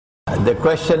The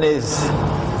question is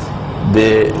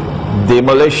the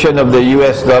demolition of the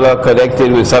US dollar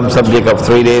connected with some subject of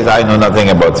 3 days. I know nothing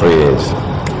about 3 days.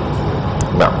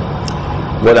 No.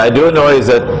 What I do know is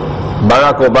that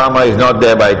Barack Obama is not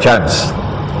there by chance.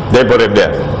 They put him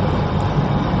there.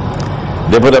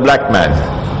 They put a black man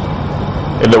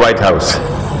in the White House.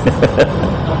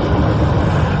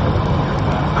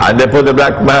 And they put the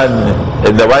black man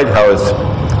in the White House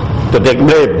to take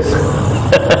blame.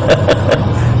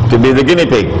 To be the guinea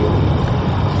pig,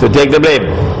 to take the blame,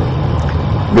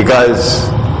 because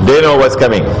they know what's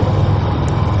coming.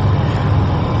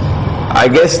 I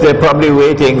guess they're probably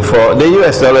waiting for, the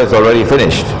US dollar is already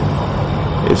finished.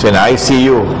 It's in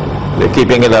ICU, they're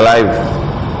keeping it alive.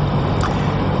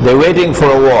 They're waiting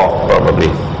for a war,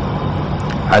 probably.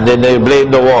 And then they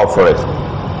blame the war for it.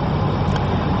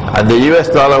 And the US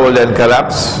dollar will then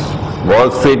collapse,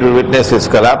 Wall Street will witness its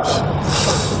collapse,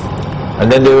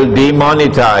 and then they will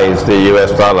demonetize the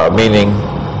US dollar, meaning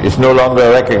it's no longer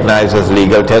recognized as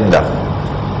legal tender.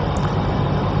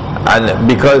 And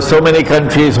because so many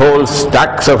countries hold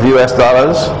stacks of US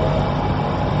dollars,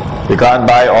 you can't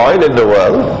buy oil in the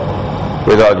world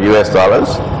without US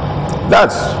dollars.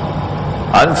 That's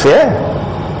unfair,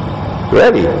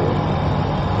 really.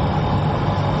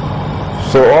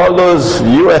 So all those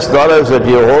US dollars that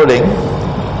you're holding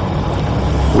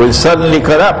will suddenly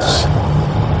collapse.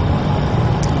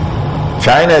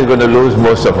 China is going to lose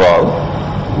most of all.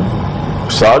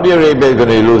 Saudi Arabia is going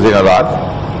to be losing a lot.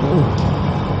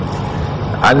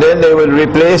 And then they will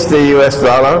replace the US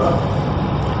dollar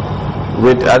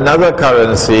with another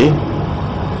currency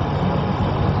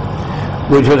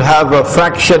which would have a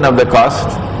fraction of the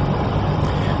cost.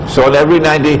 So on every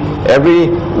 $1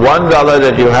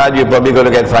 that you had, you're probably going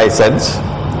to get 5 cents.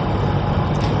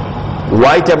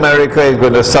 White America is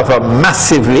going to suffer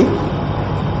massively.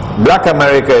 Black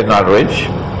America is not rich.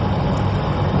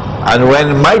 And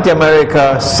when white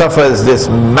America suffers this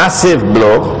massive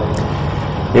blow,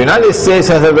 the United States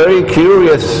has a very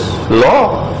curious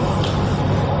law.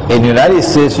 In the United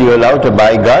States, you're allowed to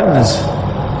buy guns.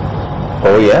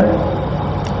 Oh yeah?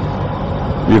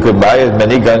 You can buy as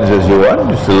many guns as you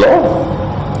want, it's the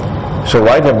law. So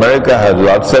white America has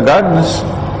lots of guns.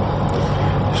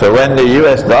 So when the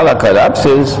US dollar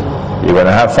collapses, you're going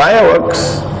to have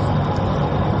fireworks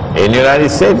in the United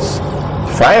States.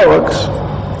 Fireworks,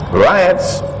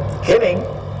 riots, killing,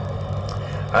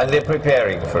 and they're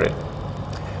preparing for it.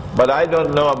 But I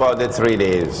don't know about the 3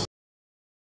 days.